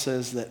Bible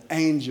says that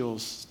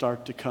angels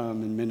start to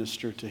come and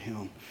minister to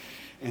him,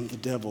 and the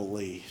devil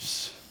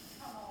leaves.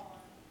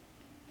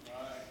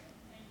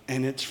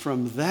 And it's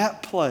from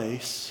that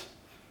place,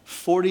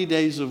 40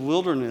 days of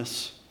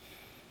wilderness,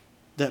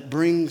 that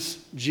brings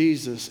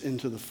Jesus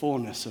into the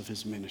fullness of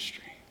his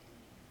ministry.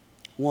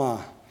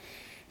 Why?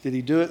 Did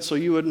he do it so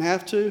you wouldn't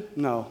have to?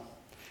 No.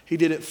 He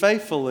did it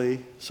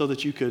faithfully so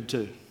that you could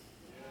too.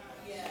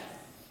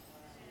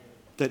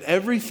 That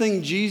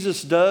everything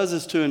Jesus does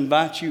is to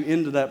invite you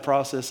into that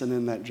process and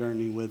in that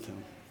journey with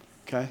him.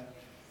 Okay?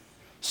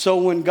 So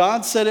when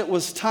God said it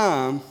was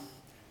time,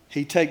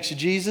 he takes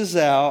Jesus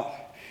out,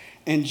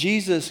 and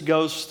Jesus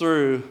goes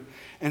through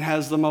and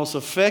has the most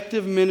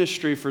effective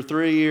ministry for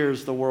 3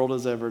 years the world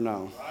has ever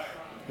known.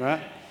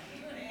 Right?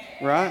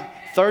 Right?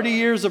 30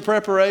 years of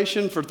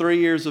preparation for 3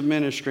 years of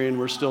ministry, and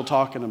we're still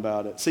talking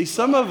about it. See,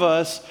 some of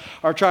us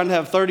are trying to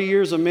have 30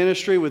 years of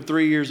ministry with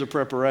 3 years of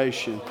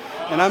preparation.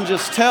 And I'm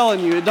just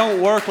telling you, it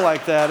don't work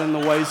like that in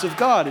the ways of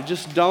God. It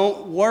just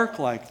don't work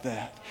like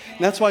that.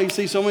 And that's why you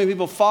see so many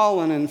people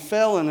falling and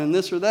failing and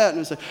this or that.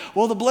 And they say,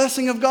 well, the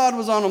blessing of God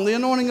was on them. The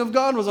anointing of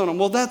God was on them.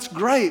 Well, that's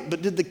great.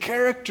 But did the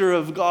character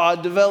of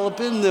God develop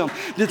in them?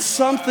 Did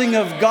something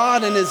of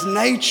God and his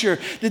nature,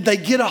 did they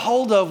get a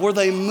hold of? Were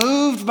they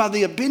moved by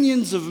the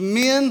opinions of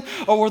men?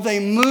 Or were they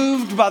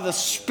moved by the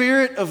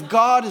Spirit of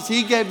God as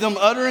he gave them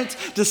utterance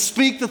to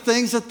speak the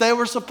things that they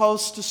were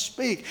supposed to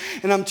speak?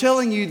 And I'm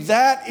telling you,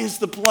 that is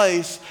the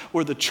place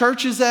where the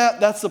church is at.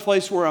 That's the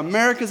place where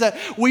America's at.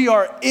 We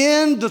are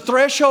in the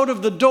threshold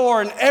of the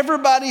door, and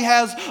everybody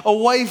has a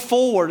way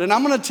forward. And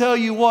I'm going to tell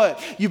you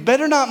what, you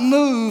better not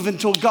move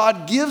until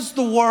God gives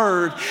the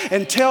word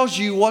and tells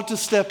you what to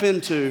step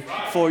into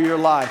for your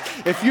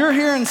life. If you're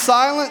here in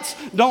silence,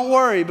 don't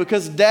worry,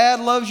 because Dad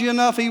loves you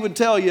enough, he would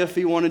tell you if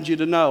he wanted you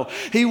to know.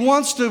 He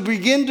wants to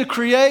begin to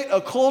create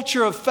a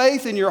culture of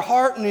faith in your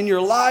heart and in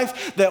your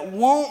life that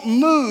won't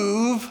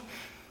move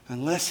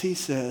unless he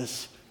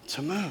says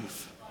to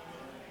move.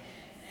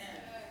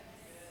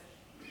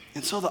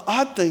 And so the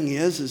odd thing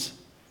is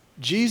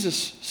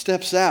Jesus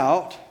steps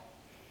out,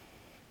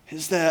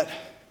 is that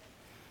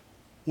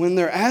when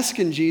they're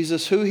asking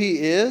Jesus who he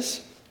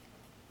is,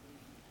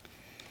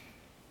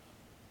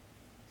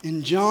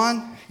 in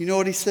John, you know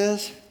what he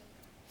says?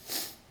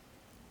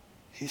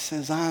 He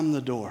says, I am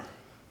the door.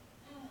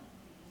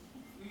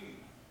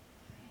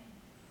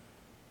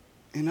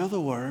 In other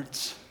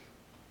words,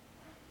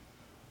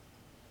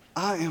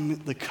 I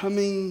am the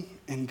coming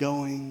and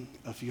going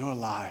of your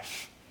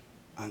life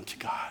unto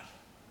God.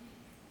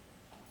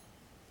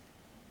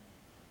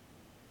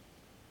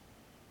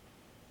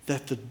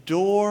 That the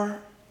door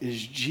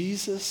is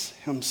Jesus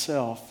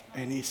himself.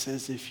 And he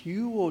says, if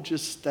you will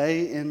just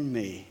stay in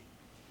me,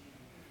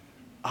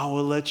 I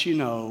will let you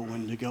know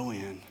when to go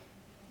in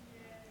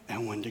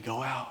and when to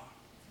go out.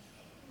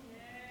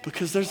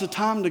 Because there's a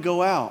time to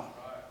go out,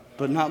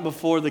 but not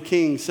before the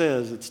king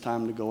says it's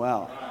time to go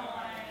out.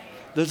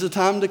 There's a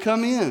time to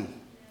come in,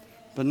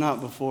 but not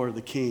before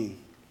the king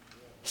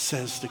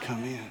says to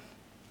come in.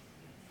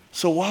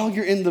 So while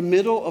you're in the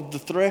middle of the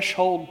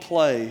threshold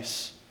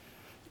place,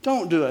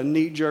 don't do a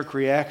knee-jerk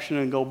reaction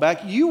and go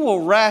back. You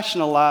will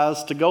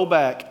rationalize to go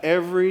back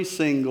every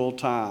single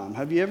time.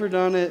 Have you ever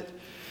done it?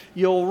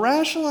 You'll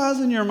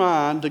rationalize in your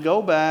mind to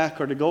go back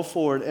or to go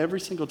forward every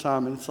single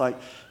time. And it's like,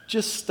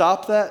 just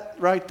stop that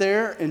right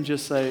there and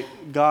just say,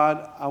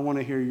 God, I want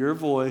to hear your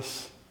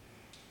voice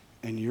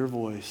and your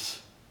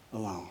voice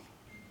alone.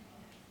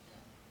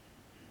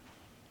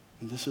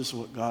 And this is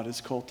what God is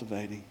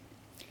cultivating.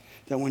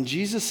 That when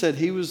Jesus said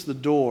he was the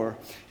door,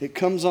 it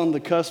comes on the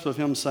cusp of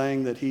him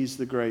saying that he's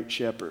the great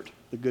shepherd,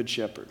 the good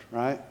shepherd,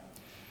 right?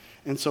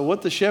 And so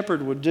what the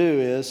shepherd would do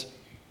is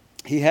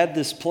he had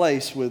this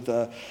place with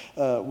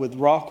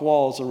rock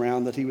walls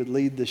around that he would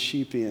lead the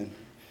sheep in.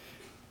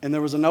 And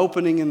there was an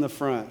opening in the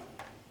front.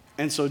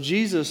 And so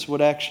Jesus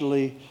would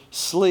actually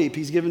sleep.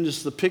 He's given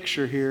just the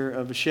picture here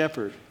of a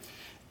shepherd.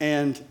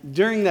 And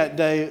during that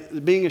day,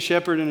 being a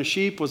shepherd and a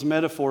sheep was a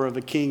metaphor of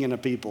a king and a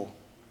people.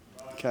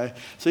 Okay?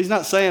 So he's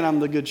not saying I'm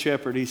the good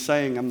shepherd. He's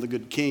saying I'm the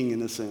good king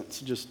in a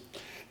sense. Just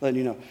letting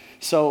you know.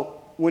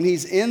 So when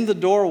he's in the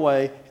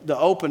doorway, the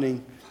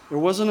opening, there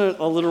wasn't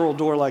a literal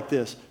door like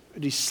this.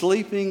 But he's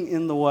sleeping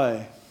in the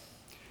way.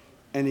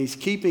 And he's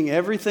keeping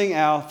everything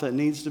out that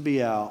needs to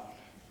be out.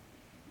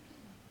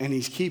 And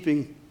he's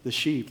keeping the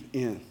sheep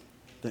in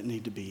that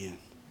need to be in.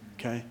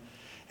 Okay?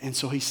 And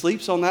so he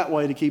sleeps on that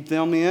way to keep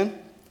them in.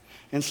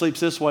 And sleeps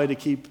this way to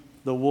keep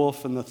the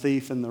wolf and the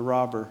thief and the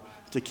robber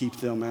to keep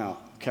them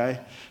out. Okay?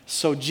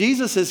 So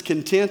Jesus is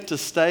content to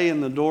stay in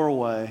the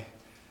doorway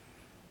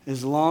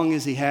as long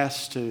as he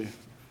has to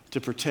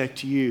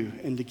protect you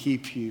and to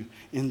keep you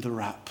in the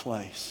right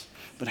place.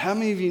 But how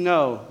many of you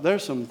know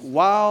there's some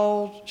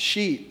wild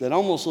sheep that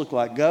almost look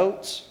like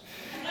goats,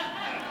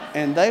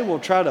 and they will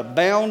try to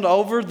bound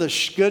over the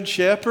good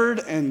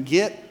shepherd and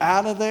get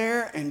out of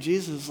there, and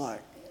Jesus is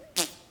like,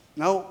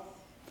 no,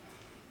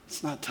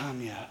 it's not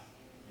time yet.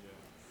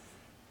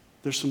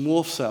 There's some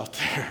wolves out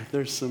there.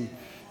 There's some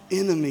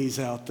enemies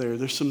out there.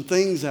 There's some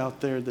things out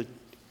there that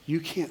You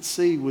can't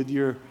see with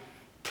your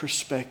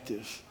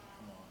perspective.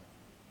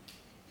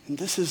 And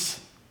this is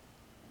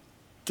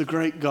the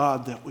great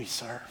God that we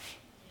serve.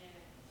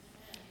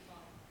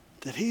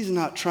 That he's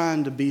not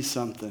trying to be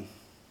something.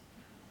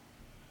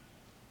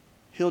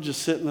 He'll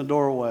just sit in the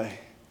doorway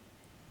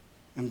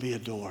and be a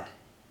door.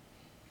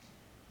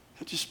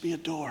 He'll just be a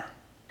door.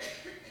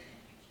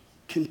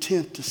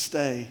 Content to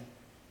stay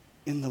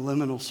in the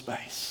liminal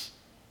space.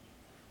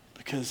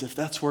 Because if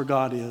that's where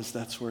God is,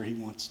 that's where he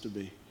wants to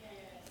be.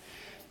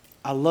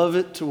 I love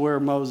it to where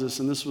Moses,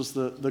 and this was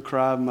the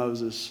cry of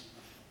Moses,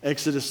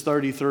 Exodus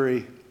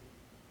 33,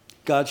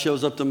 God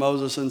shows up to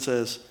Moses and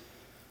says,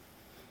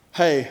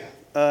 hey,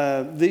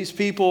 these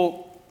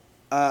people,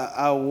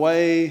 they're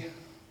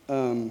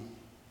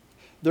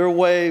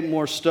way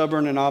more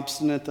stubborn and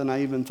obstinate than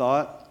I even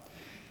thought.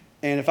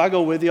 And if I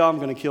go with you, I'm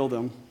going to kill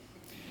them.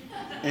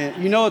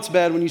 And you know it's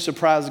bad when you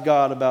surprise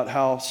God about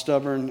how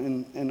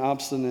stubborn and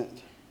obstinate.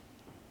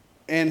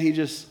 And he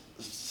just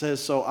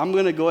says, so I'm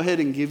going to go ahead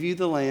and give you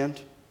the land.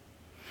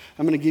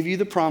 I'm going to give you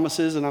the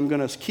promises, and I'm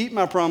going to keep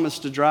my promise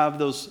to drive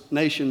those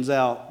nations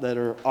out that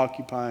are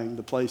occupying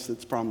the place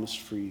that's promised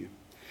for you.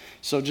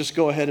 So just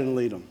go ahead and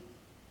lead them.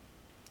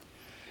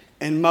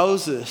 And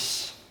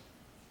Moses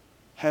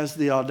has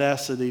the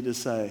audacity to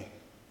say,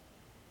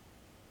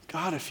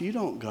 God, if you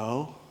don't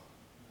go,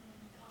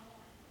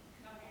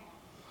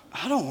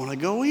 I don't want to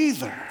go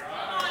either.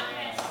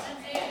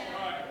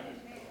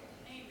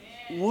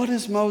 What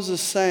is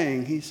Moses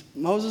saying?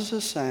 Moses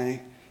is saying,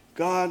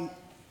 God,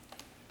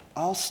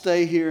 I'll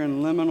stay here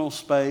in liminal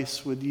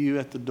space with you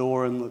at the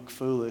door and look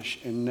foolish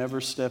and never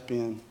step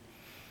in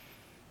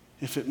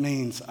if it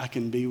means I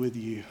can be with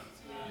you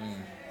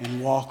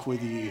and walk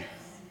with you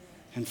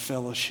and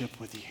fellowship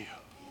with you.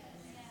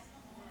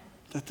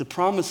 That the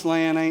promised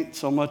land ain't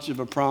so much of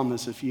a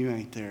promise if you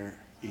ain't there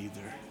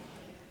either.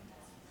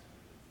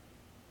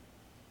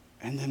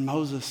 And then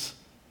Moses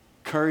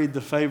curried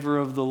the favor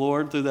of the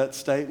Lord through that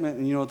statement.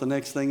 And you know what the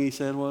next thing he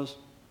said was?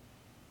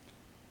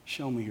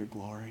 Show me your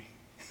glory.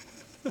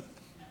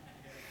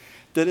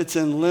 That it's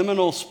in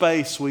liminal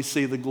space we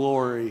see the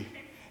glory.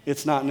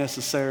 It's not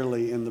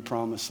necessarily in the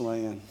promised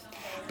land.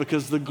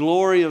 Because the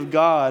glory of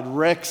God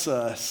wrecks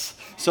us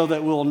so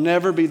that we'll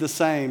never be the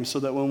same, so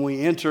that when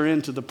we enter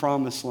into the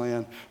promised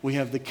land, we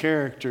have the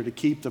character to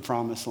keep the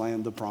promised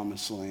land the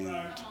promised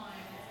land.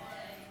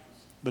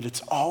 But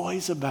it's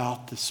always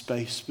about the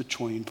space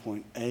between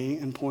point A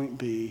and point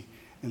B,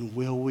 and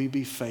will we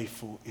be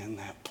faithful in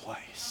that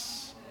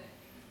place?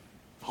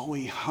 Will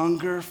we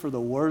hunger for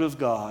the Word of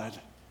God,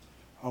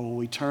 or will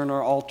we turn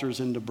our altars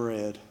into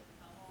bread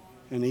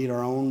and eat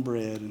our own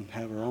bread and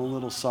have our own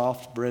little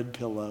soft bread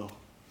pillow?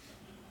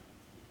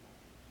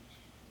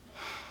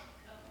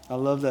 I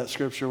love that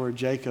scripture where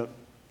Jacob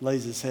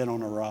lays his head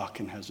on a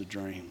rock and has a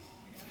dream.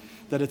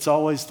 That it's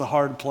always the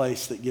hard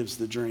place that gives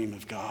the dream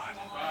of God.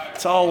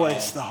 It's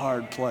always the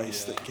hard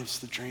place that gives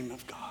the dream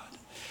of God.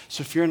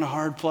 So if you're in a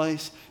hard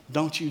place,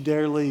 don't you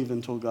dare leave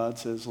until God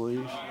says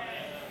leave.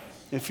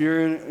 If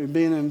you're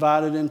being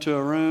invited into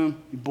a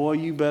room, boy,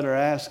 you better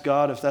ask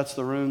God if that's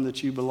the room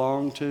that you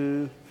belong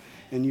to.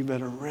 And you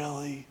better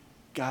really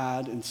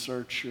guide and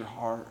search your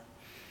heart.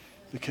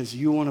 Because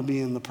you want to be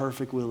in the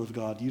perfect will of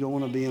God. You don't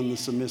want to be in the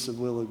submissive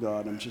will of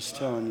God. I'm just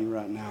telling you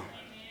right now.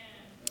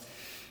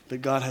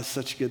 But God has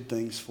such good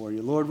things for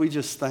you. Lord, we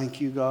just thank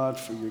you, God,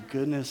 for your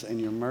goodness and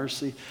your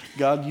mercy.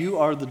 God, you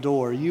are the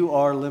door. You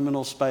are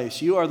liminal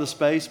space. You are the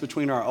space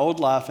between our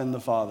old life and the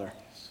Father.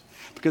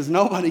 Because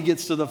nobody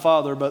gets to the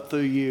Father but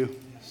through you.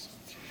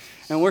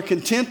 And we're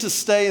content to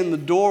stay in the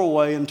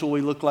doorway until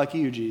we look like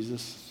you,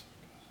 Jesus.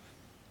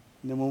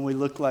 And then when we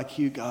look like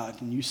you, God,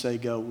 and you say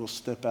go, we'll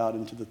step out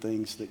into the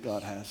things that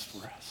God has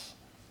for us.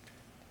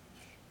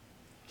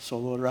 So,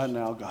 Lord, right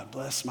now, God,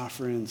 bless my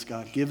friends.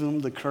 God, give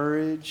them the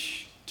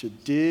courage to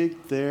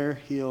dig their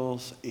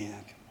heels in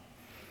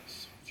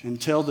and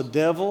tell the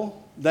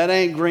devil, that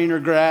ain't greener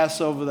grass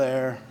over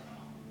there.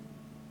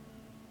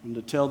 And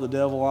to tell the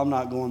devil, I'm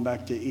not going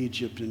back to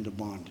Egypt into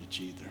bondage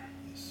either.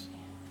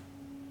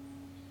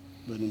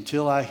 But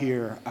until I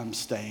hear, I'm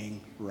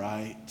staying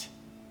right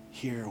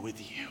here with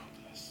you.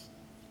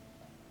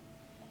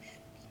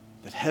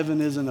 That heaven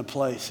isn't a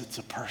place, it's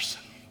a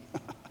person.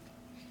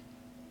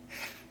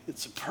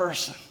 It's a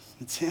person.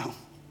 It's him.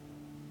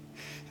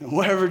 And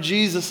wherever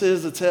Jesus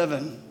is, it's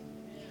heaven.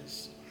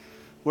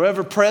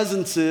 Wherever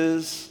presence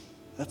is,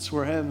 that's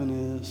where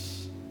heaven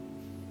is.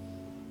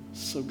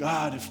 So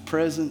God, if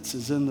presence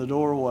is in the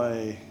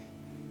doorway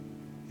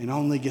and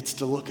only gets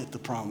to look at the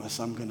promise,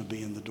 I'm going to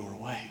be in the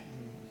doorway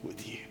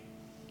with you.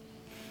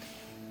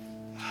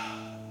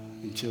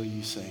 Until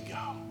you say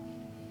go.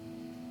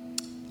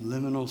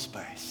 Liminal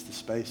space, the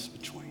space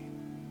between.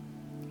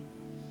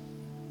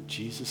 In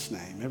Jesus'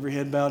 name. Every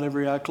head bowed,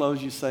 every eye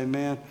closed, you say,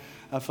 man,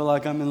 I feel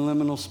like I'm in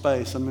liminal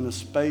space. I'm in a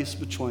space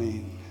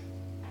between.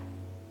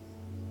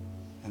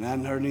 And I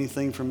hadn't heard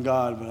anything from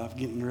God, but I'm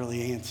getting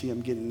really antsy.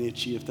 I'm getting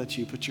itchy. If that's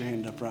you, put your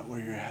hand up right where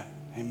you're at.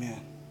 Amen.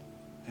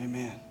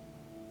 Amen.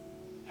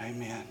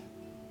 Amen.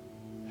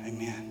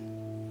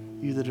 Amen.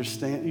 You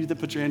that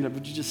put your hand up,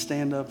 would you just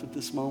stand up at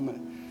this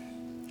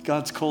moment?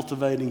 God's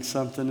cultivating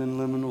something in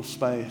liminal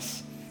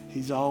space.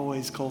 He's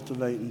always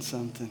cultivating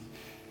something.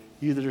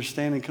 You that are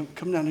standing,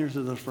 come down here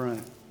to the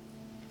front.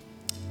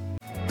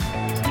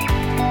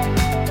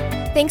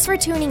 Thanks for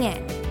tuning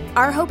in.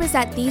 Our hope is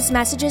that these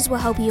messages will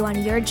help you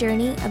on your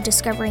journey of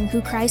discovering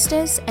who Christ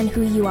is and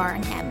who you are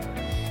in Him.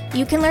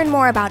 You can learn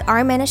more about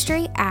our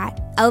ministry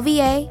at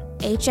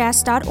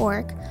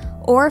lvahs.org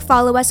or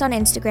follow us on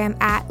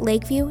Instagram at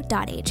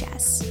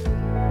lakeview.hs.